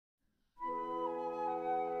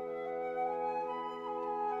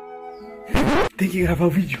Tem que gravar o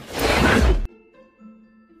vídeo.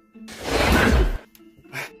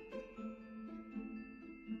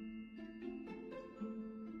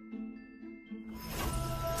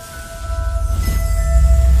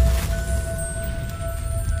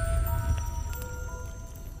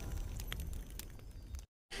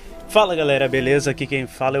 Fala galera, beleza? Aqui quem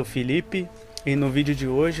fala é o Felipe. E no vídeo de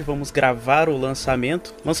hoje vamos gravar o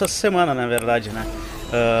lançamento. Lançou essa semana, na verdade, né?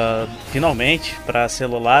 Finalmente, para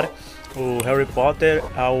celular, o Harry Potter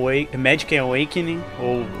Magic Awakening,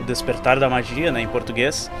 ou o Despertar da Magia, né, em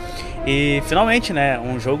português. E finalmente, né,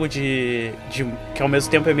 um jogo que ao mesmo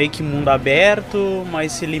tempo é meio que mundo aberto,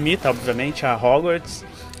 mas se limita, obviamente, a Hogwarts.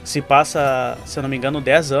 Se passa, se eu não me engano,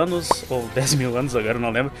 10 anos, ou 10 mil anos, agora eu não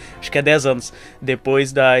lembro, acho que é 10 anos,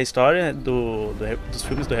 depois da história dos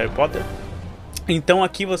filmes do Harry Potter. Então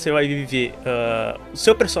aqui você vai viver o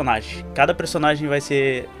seu personagem. Cada personagem vai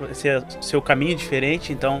ser seu caminho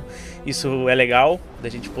diferente, então isso é legal, da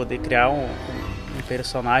gente poder criar um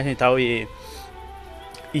personagem e tal, e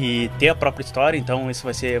ter a própria história, então isso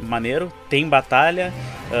vai ser maneiro. Tem batalha,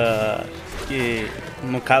 que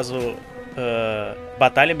no caso...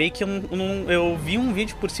 batalha meio que eu vi um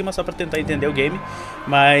vídeo por cima só pra tentar entender o game,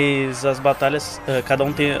 mas as batalhas, cada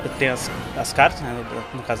um tem as cartas, né,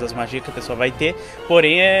 no caso das magias que a pessoa vai ter,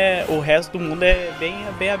 porém o resto do mundo é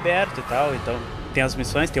bem aberto e tal, então tem as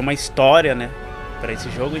missões, tem uma história, né, pra esse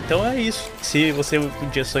jogo, então é isso. Se você um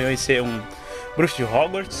dia sonhou em ser um bruxo de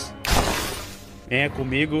Hogwarts, venha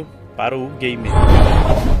comigo para o game.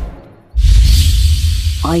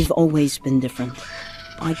 I've always been different.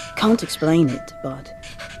 I can't explain it, but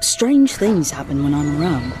strange things happen when I'm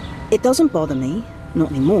around. It doesn't bother me,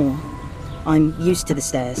 not anymore. I'm used to the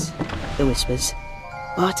stares, the whispers.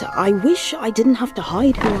 But I wish I didn't have to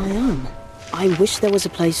hide who I am. I wish there was a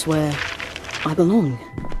place where I belong.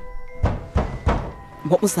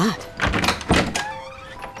 What was that?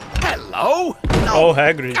 Hello? Oh,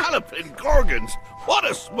 Hagrid. Galloping Gorgons! What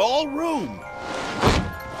a small room!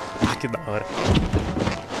 Ah, que da hora.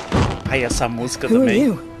 Ai, essa música Who também. are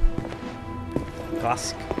you?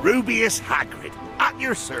 Clássica. Rubius Hagrid, at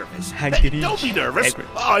your service. Hagrid. Don't be nervous. Hagrid.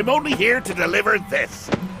 I'm only here to deliver this.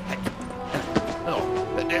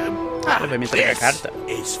 Ele vai me entregar a carta.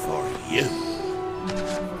 Is for you.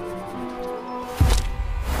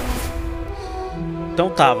 Então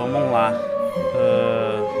tá, vamos lá.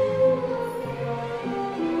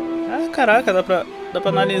 Caraca, dá pra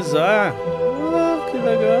analisar. Que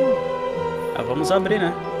legal. Vamos abrir,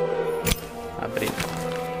 né?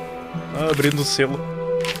 Abrindo o selo.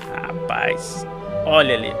 Rapaz,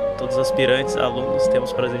 olha ali. Todos os aspirantes, alunos,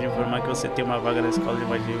 temos o prazer de informar que você tem uma vaga na Escola de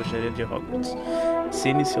Magia e Bruxaria de Hogwarts.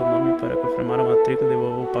 Assine seu nome para confirmar a matrícula e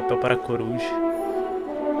devolva o papel para a coruja.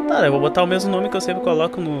 Tá, eu vou botar o mesmo nome que eu sempre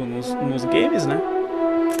coloco nos games, né?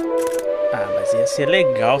 Mas ia ser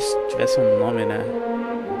legal se tivesse um nome, né?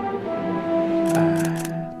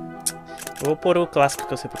 Eu vou pôr o clássico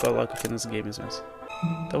que eu sempre coloco aqui nos games mesmo.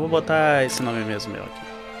 Então eu vou botar esse nome mesmo meu aqui.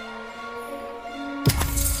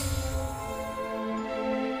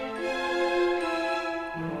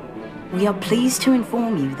 We are pleased to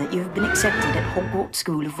inform you that you have been accepted at Hogwarts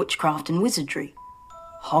School of Witchcraft and Wizardry.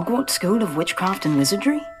 Hogwarts School of Witchcraft and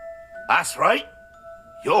Wizardry? That's right.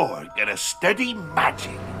 You're gonna study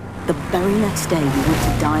magic. The very next day we went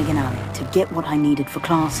to Diagon Alley to get what I needed for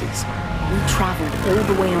classes. We travelled all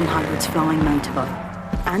the way on Hagrid's flying motorbike.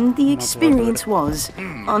 And the experience was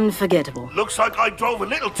unforgettable. Looks like I drove a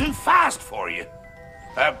little too fast for you.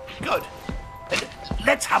 Good.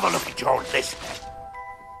 Let's have a look at your list.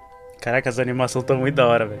 Caraca, as animações estão muito da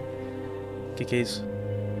hora, velho. Que é isso?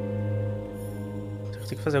 Será que eu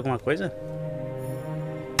tenho que fazer alguma coisa?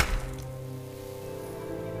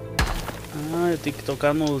 Eu tenho que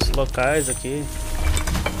tocar nos locais aqui.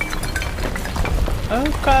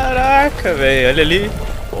 Caraca, velho. Olha ali.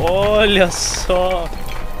 Olha só.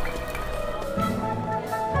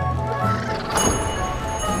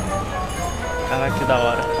 Caraca, que da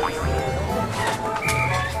hora.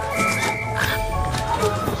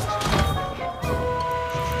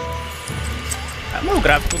 Mas o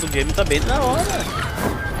gráfico do game tá bem da hora.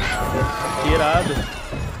 Que irado.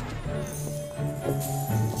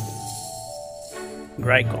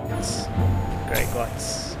 Grygots.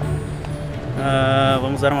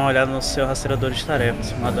 Vamos dar uma olhada no seu rastreador de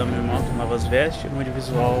tarefas. Madame Monta, novas vestes, mundo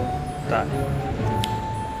visual. Tá.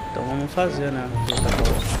 Então vamos fazer, né?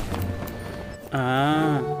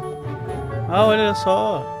 Olha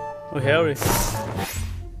só. O Harry.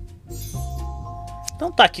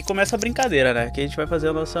 Então tá, aqui começa a brincadeira, né? Aqui a gente vai fazer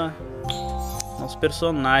a nosso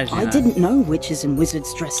personagem, né? I didn't know witches and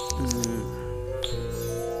wizards dressed.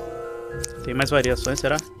 Tem mais variações,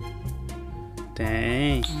 será?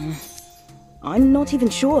 Tem. I'm not even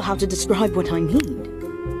sure how to describe what I need.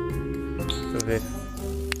 Deixa eu ver.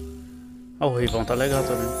 Ó, o Rivão tá legal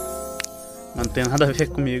também. Mas não tem nada a ver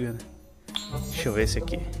comigo, né? Deixa eu ver esse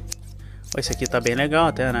aqui. Ó, esse aqui tá bem legal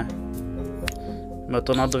até, né? Mas eu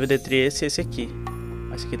tô na dúvida entre esse e esse aqui.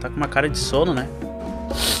 Esse aqui tá com uma cara de sono, né?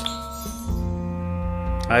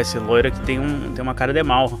 Ah, esse loiro aqui tem uma cara de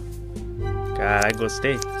mal. Caralho,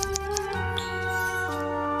 gostei.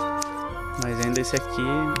 Mas ainda esse aqui...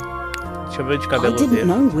 Deixa eu ver o de cabelo verde. I didn't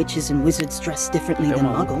know witches and wizards dress differently than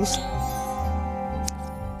muggles.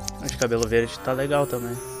 O de cabelo verde tá legal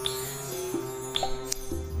também.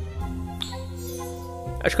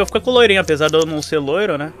 Acho que eu vou ficar com o loirinho, apesar de eu não ser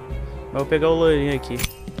loiro, né? Mas vou pegar o loirinho aqui.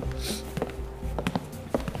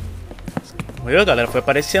 Olha, galera, foi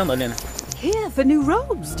aparecendo ali, né? Here for new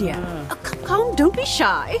robes, dear. Come, don't be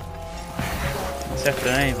shy. Esse é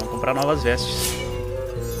canho, vamos comprar novas vestes.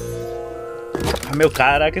 Ah, meu,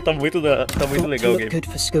 caraca, tá muito legal o game.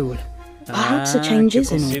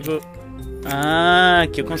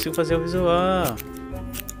 Aqui eu consigo fazer o visual.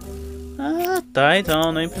 Ah, tá,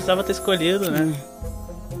 então nem precisava ter escolhido, né?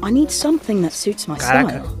 I need something that suits my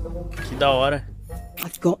Caraca, style. que da hora.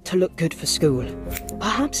 I've got to look good for school.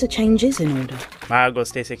 Perhaps a change is in order. Ah,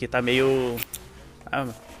 gostei, esse aqui tá meio... Ah,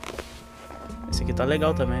 esse aqui tá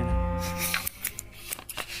legal também, né?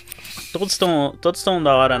 Todos estão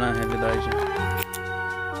da hora, na realidade.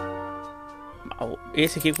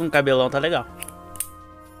 Esse aqui com o cabelão tá legal.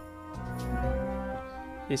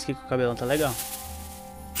 Esse aqui com o cabelão tá legal.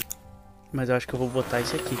 Mas eu acho que eu vou botar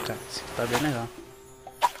esse aqui, cara. Esse aqui tá bem legal.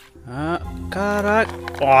 Ah, caraca.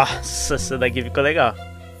 Nossa, essa daqui ficou legal.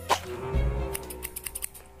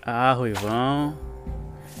 Ah, ruivão.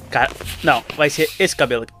 Cara, não, vai ser esse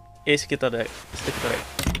cabelo aqui. Esse aqui tá legal. Esse aqui tá legal.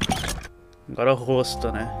 Agora o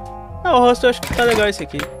rosto, né? Ah, o rosto eu acho que tá legal esse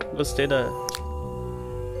aqui. Gostei da...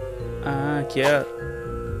 Ah, aqui é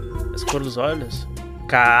as cores dos olhos.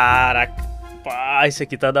 Caraca. Pá, esse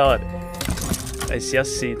aqui tá da hora. Vai ser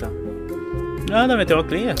assim, então. Ah, não, meteu uma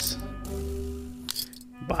clinhas.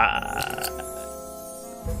 Bah.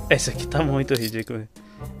 Esse aqui tá muito ridículo.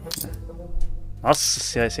 Nossa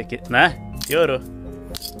senhora, esse aqui, né? Piorou.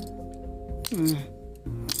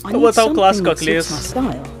 Vou botar o clássico Acleus.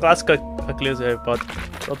 Clássico Acleus do Harry Potter.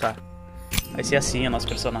 Então tá. Vai ser assim o nosso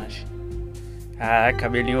personagem. Ah,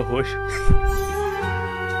 cabelinho roxo.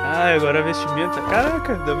 Ah, agora a vestimenta.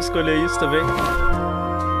 Caraca, dá pra escolher isso também.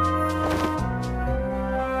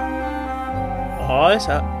 Olha,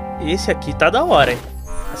 esse aqui tá da hora, hein?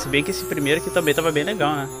 Se bem que esse primeiro aqui também tava bem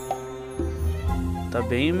legal, né? Tá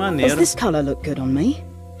bem maneiro. Does this color look good on me?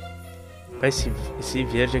 Esse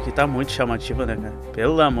verde aqui tá muito chamativo, né, cara?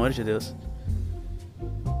 Pelo amor de Deus.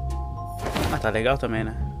 Ah, tá legal também,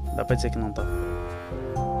 né? Dá pra dizer que não tá.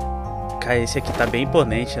 Cara, esse aqui tá bem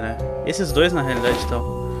imponente, né? Esses dois, na realidade,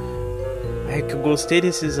 estão. É que eu gostei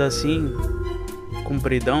desses assim,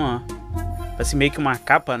 compridão, ó. Parece meio que uma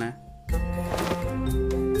capa, né?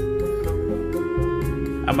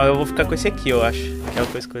 Ah, mas eu vou ficar com esse aqui, eu acho. Que é o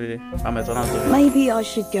que eu escolhi. Ah, mas eu tô na dúvida. Maybe I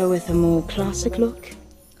should go with a more classic look.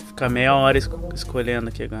 Ficar meia hora escolhendo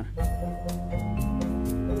aqui agora.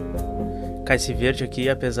 Cara, esse verde aqui,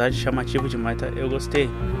 apesar de chamativo demais, tá? Eu gostei.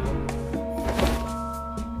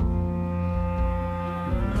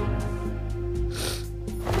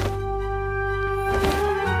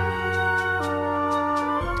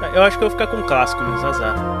 Eu acho que eu vou ficar com o clássico, mas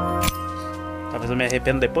azar. Talvez eu me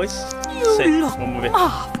arrependa depois. Não sei, vamos ver.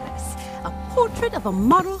 Marvelous. A portrait of a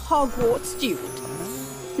model Hogwarts student.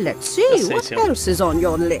 Let's see what else is on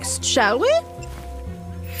your list, shall we?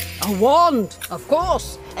 A wand, of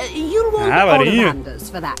course. You'll want Ollivander's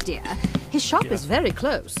for that, dear. His shop is very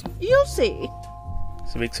close. You'll see.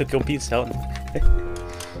 Você vê que isso aqui é um pincel, né?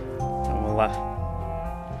 Vamos lá.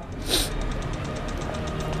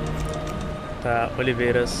 Tá,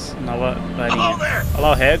 Oliveiras, nova varinha. Olha lá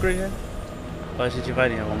o Hagrid, né? Loja de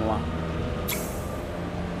varinha, vamos lá.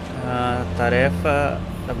 Tarefa,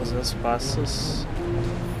 dá pra fazer os passos.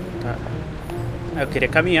 Tá. Eu queria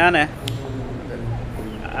caminhar, né?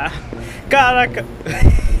 Ah, caraca!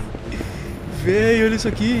 Veio, olha isso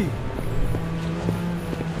aqui!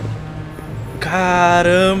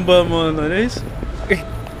 Caramba, mano, olha isso!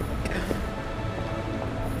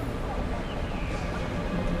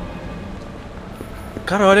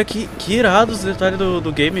 Cara, olha que irado os detalhes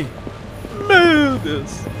do game. Meu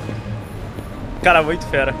Deus. Cara, muito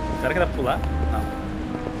fera. Será que dá pra pular? Não.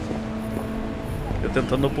 Eu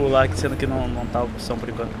tentando pular aqui, sendo que não tá a opção por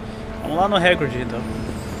enquanto. Vamos lá no Hagrid, então.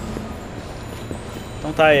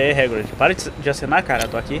 Então tá aí, Hagrid. Para de acenar, cara. Eu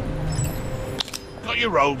tô aqui. Got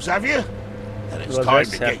your robes, have you? then it's time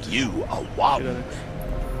to get you a wand.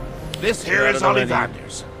 This here is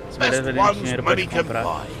Ollivander's. Best ones money can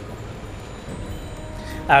buy.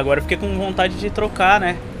 Ah, agora eu fiquei com vontade de trocar,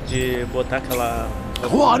 né? De botar aquela...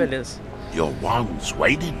 Beleza. Your wand's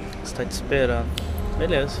waiting. Você tá te esperando.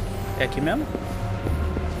 Beleza. É aqui mesmo?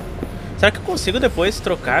 Será que eu consigo depois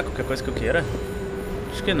trocar qualquer coisa que eu queira?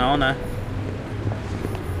 Acho que não, né?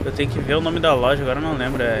 Eu tenho que ver o nome da loja, agora eu não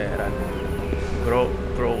lembro. Era...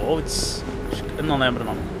 Growolds? Eu não lembro o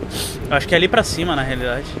nome. Eu acho que é ali pra cima, na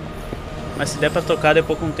realidade. Mas se der pra tocar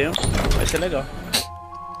depois com o tempo, vai ser legal.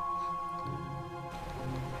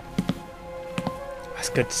 As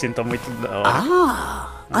cutscenes estão muito da hora. Ah,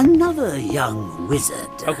 another young wizard.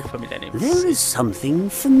 Algo familiar em você. There is something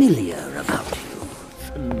familiar about you.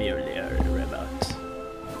 Familiar about.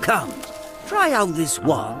 Come, try out this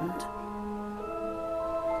wand.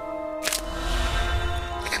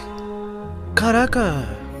 Caraca!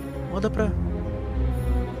 Roda pra...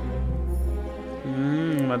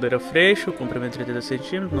 madeira freixo, comprimento 32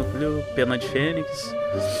 cm, núcleo, pena de fênix.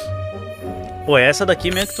 Pô, é essa daqui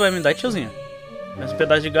mesmo que tu vai me dar, tiozinho? Mais um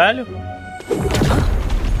pedaço de galho.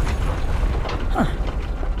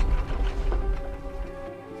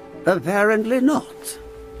 Apparently not.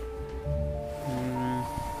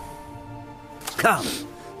 Come,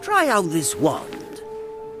 try out this wand.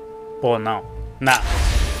 Pô, não. Não.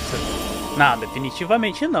 Não,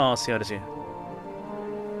 definitivamente não, senhorzinho.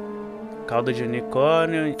 Cauda de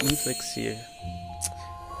unicórnio inflexível.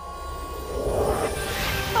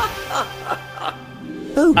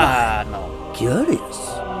 Oh, ah, não. Curious.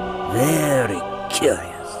 Very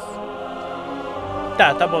curious.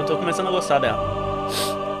 Tá bom, tô começando a gostar dela.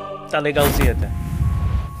 Tá legalzinha até.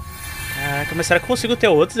 Caraca, mas será que eu consigo ter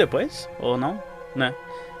outros depois? Ou não? Né?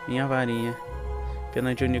 Minha varinha.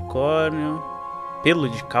 Pena de unicórnio. Pelo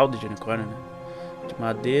de cauda de unicórnio, né? De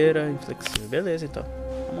madeira, inflexível. Beleza, então.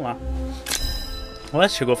 Vamos lá. Ué,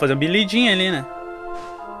 chegou a fazer um bilhidinho ali, né?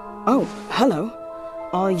 Oh, hello.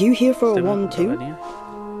 Are you here for a wand too?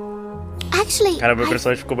 Actually, cara, meu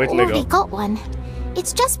personagem ficou muito I've legal. already got one.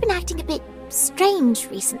 It's just been acting a bit strange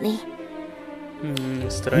recently.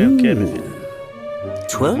 Estranho o que, meu filho?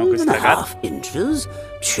 12.5 inches,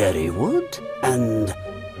 cherry wood, and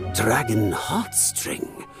dragon heartstring.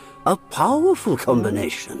 A powerful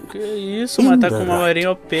combination. Que isso, mas tá com uma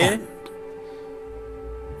varinha OP.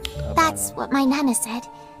 That's what my nana said.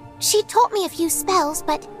 She taught me a few spells,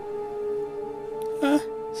 but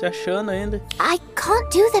Se achando ainda. I can't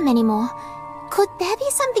do them anymore. Could there be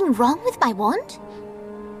something wrong with my wand?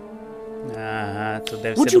 Ah, tu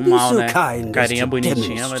deve Would ser you do be mal, so né? kind as Carinha to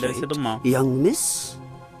bonitinha, mas deve ser do mal. demonstrate, young miss?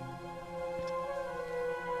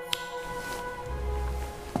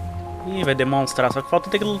 Ih, vai demonstrar, só que falta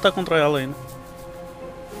ter que lutar contra ela ainda.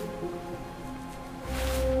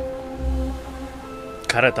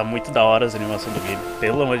 Cara, tá muito da hora as animações do game,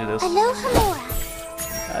 pelo amor de Deus.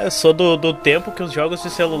 Eu sou do tempo que os jogos de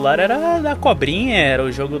celular era da cobrinha, era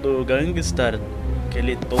o jogo do Gangstar,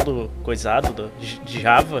 aquele todo coisado de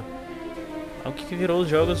Java. Olha o que virou os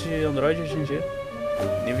jogos de Android hoje em dia.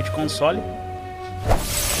 Nível de console.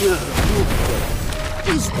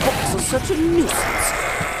 These books are such a nuisance.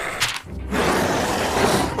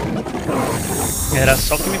 Era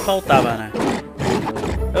só o que me faltava, né?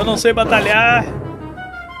 Eu não sei batalhar!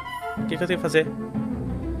 O que eu tenho que fazer?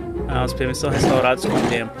 Ah, os PMs são restaurados com o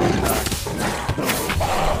tempo. Tá.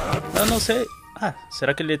 Eu não sei... Ah,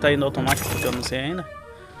 será que ele tá indo automático porque eu não sei ainda?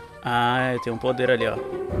 Ah, tem um poder ali, ó.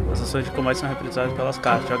 As ações de combate são representadas pelas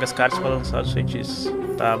cartas. Joga as cartas para lançar os feitiços.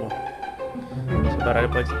 Tá bom. Seu baralho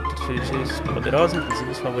pode ter feitiços poderosos,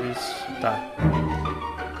 inclusive os favoritos. Tá.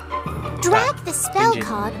 Drag the spell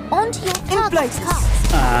card onto your target's card.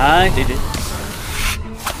 Ah, entendi.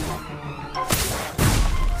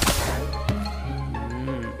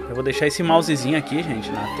 Eu vou deixar esse mousezinho aqui,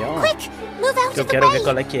 gente, na tela. Quick, move out Que eu of the quero ver way.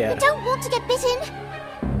 qual é que I era. don't want to get bitten.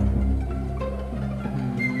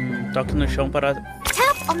 Toque no chão para...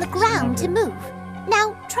 Tap on the ground to move.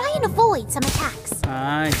 Now try and avoid some attacks.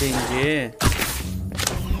 Ah, entendi.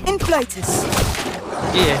 Inflatus.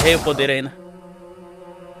 Ih, errei o poder ainda.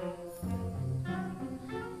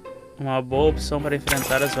 Uma boa opção para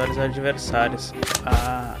enfrentar os vários adversários.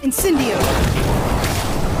 Ah. Incendio.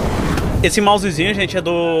 Esse mousezinho, gente, é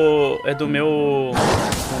do meu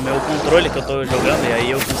controle que eu tô jogando. E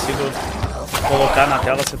aí eu consigo colocar na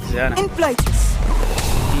tela se eu quiser, né? Inflatus.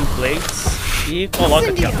 Inplates. E coloca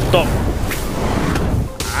aqui, ó. Toma.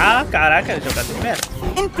 Ah, caraca, jogada de merda.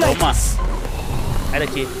 Toma. Sai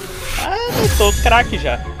daqui. Ah, eu tô craque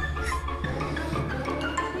já.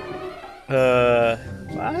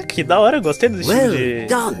 Ah, que da hora, gostei do estilo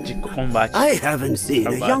de combate. I haven't seen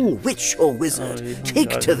a young witch or wizard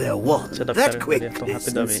take to their wand that quickly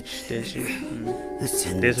rapidamente,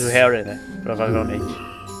 desde o Harry, né? Provavelmente.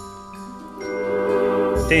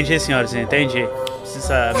 Entendi, senhorzinha, entendi.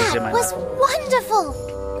 Precisa me dizer mais nada.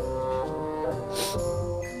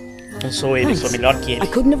 Não sou ele, sou melhor que ele. I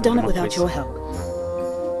couldn't have done it without your help.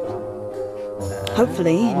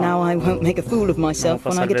 Hopefully, now I won't make a fool of myself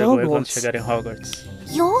when I get to Hogwarts. Chegar em Hogwarts.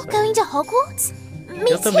 You're going to Hogwarts?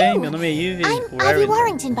 Me Eu também, too. meu nome é Ivy. I'm Ivy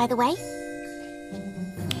Warrington, by the way.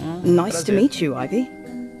 Nice to meet you, Ivy.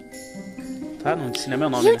 Tá, não ensinei meu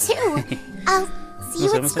nome. You né? too. I'll see Nos you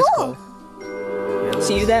at vemos na school. escola.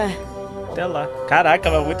 See you there. Até lá.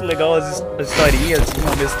 Caraca, mas muito legal as historinhas, assim,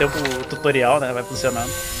 ao mesmo tempo o tutorial, né? Vai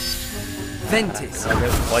funcionando. Ventis.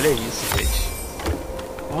 Olha isso, gente.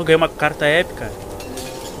 Oh, ganhei uma carta épica.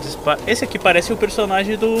 Esse aqui parece o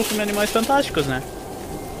personagem do filme Animais Fantásticos, né?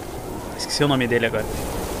 Esqueci o nome dele agora.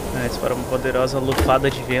 Dispara uma poderosa lufada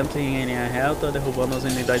de vento em linha reta, derrubando as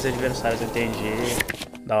unidades adversárias. Entendi.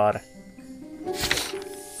 Da hora.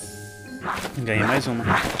 Ganhei mais uma.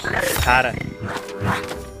 Cara.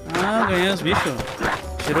 Ah, ganhei os bichos.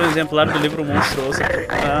 Tirou um exemplar do livro monstruoso.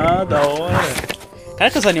 Ah, da hora.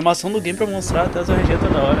 Caraca, as animações do game pra mostrar até as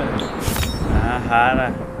rejetas da hora. Ah,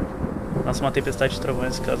 rara. Nossa, uma tempestade de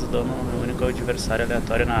trovões causa dano no único adversário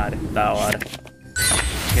aleatório na área. Da hora.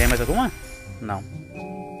 Ganhei mais alguma? Não.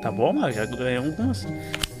 Tá bom, mas já ganhei algumas.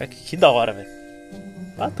 Que da hora, velho.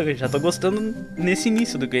 Ah, já tô gostando nesse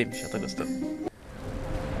início do game. Já tô gostando.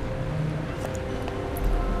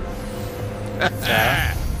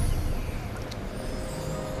 Já.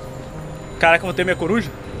 Caraca, eu vou ter minha coruja?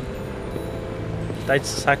 Tá de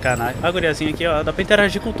sacanagem. A guriazinha aqui, ó. Dá pra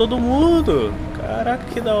interagir com todo mundo. Caraca,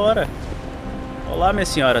 que da hora. Olá, minha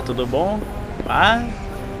senhora, tudo bom? Ah,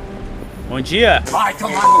 bom dia.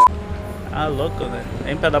 Ah, louco, né?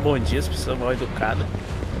 Nem pra dar bom dia, as pessoas mal educadas.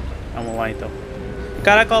 Vamos lá, então.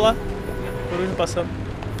 Caraca, olha lá. Coruja passando.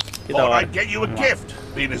 Que da hora.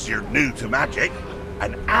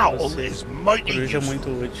 Coruja é muito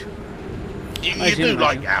útil. Imagina,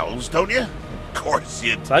 like owls, don't you? Of course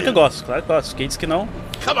you do. Claro que eu gosto, claro que eu gosto. Quem disse que não?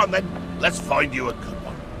 Come on then, let's find you a good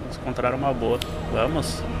one. Vamos encontrar uma boa.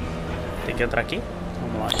 Vamos. Tem que entrar aqui?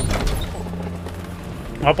 Vamos lá.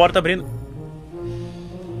 Uma porta abrindo.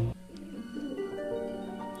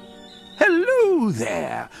 Hello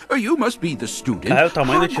there. You must be the student o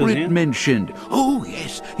tamanho do tiozinho. mentioned. Oh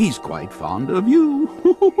yes, he's quite fond of you.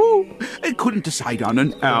 I couldn't decide on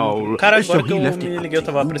an owl. Cara, agora que eu me liguei, eu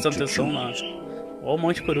tava prestando atenção na... Ó, um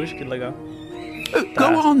monte de coruja, que legal.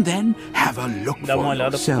 Tá. Go on then, have a look. Dá uma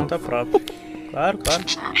olhada por conta própria. Claro, claro.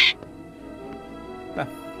 Tá.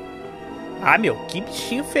 Ah, meu, que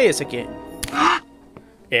bichinho feio esse aqui.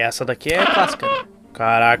 Essa daqui é clássica, né?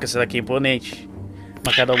 Caraca, essa daqui é imponente.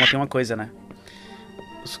 Mas cada uma tem uma coisa, né?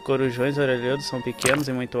 Os corujões orelhudos são pequenos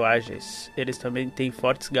e muito ágeis. Eles também têm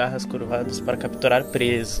fortes garras curvadas para capturar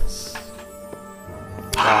presas.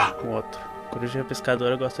 Ah, o outro. Coruja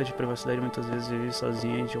pescadora gosta de privacidade e muitas vezes vive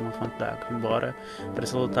sozinha de uma fonte d'água. Embora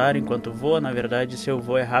pareça lutar enquanto voa, na verdade seu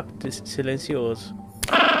voo é rápido e silencioso.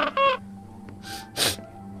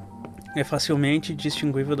 É facilmente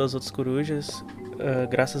distinguível das outras corujas,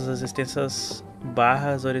 graças às extensas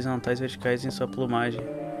barras horizontais e verticais em sua plumagem.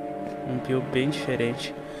 Um pio bem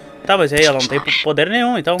diferente. Tá, mas aí ela não tem poder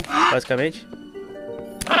nenhum, então, basicamente.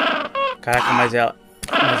 Caraca, mas ela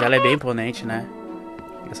é bem imponente, né?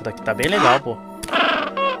 Essa daqui tá bem legal, pô.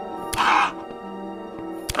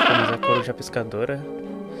 Mas a coruja pescadora...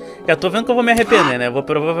 Eu tô vendo que eu vou me arrepender, né?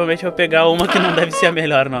 Provavelmente vou pegar uma que não deve ser a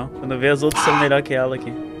melhor, não. Quando ver as outras são melhor que ela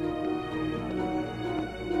aqui.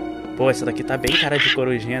 Pô, essa daqui tá bem cara de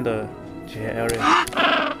corujinha de Harry.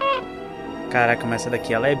 Caraca, mas essa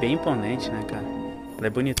daqui ela é bem imponente, né, cara? Ela é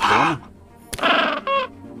bonitona.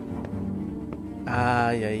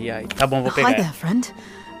 Ai, ai, ai. Tá bom, vou pegar. Hi there, friend.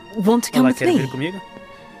 Want to come with quer me? vir comigo?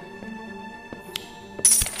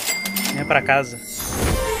 Venha pra casa.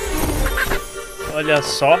 Olha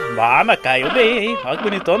só. Ah, mas caiu bem, hein? Olha que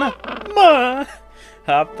bonitona.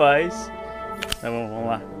 Rapaz. Tá bom, vamos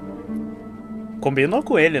lá. Combinou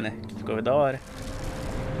com ele, né? Ficou da hora.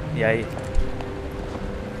 E aí?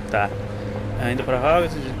 Tá. Indo pra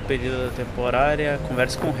Hogwarts, pedido temporária.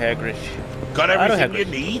 Converse com Hagrid. Claro,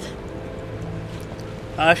 Hagrid.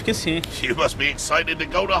 Acho que sim. You must be excited to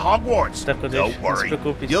go to Hogwarts. Tá, don't worry.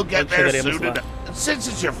 You'll get there soon. Since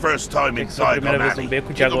it's your first time in primeira vez no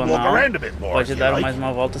beco diagonal. Pode dar mais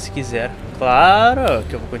uma volta se quiser. Claro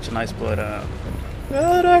que eu vou continuar explorando.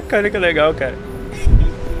 Caraca, olha que legal, cara.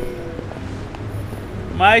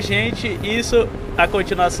 Mas, gente, isso, a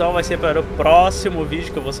continuação vai ser para o próximo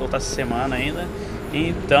vídeo que eu vou soltar essa semana ainda.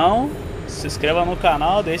 Então, se inscreva no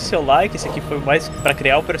canal, deixe seu like. Esse aqui foi mais para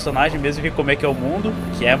criar o personagem mesmo e ver como é que é o mundo,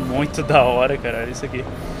 que é muito da hora, cara, isso aqui.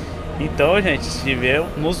 Então, gente,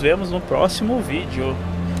 nos vemos no próximo vídeo.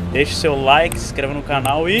 Deixe seu like, se inscreva no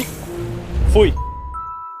canal e fui!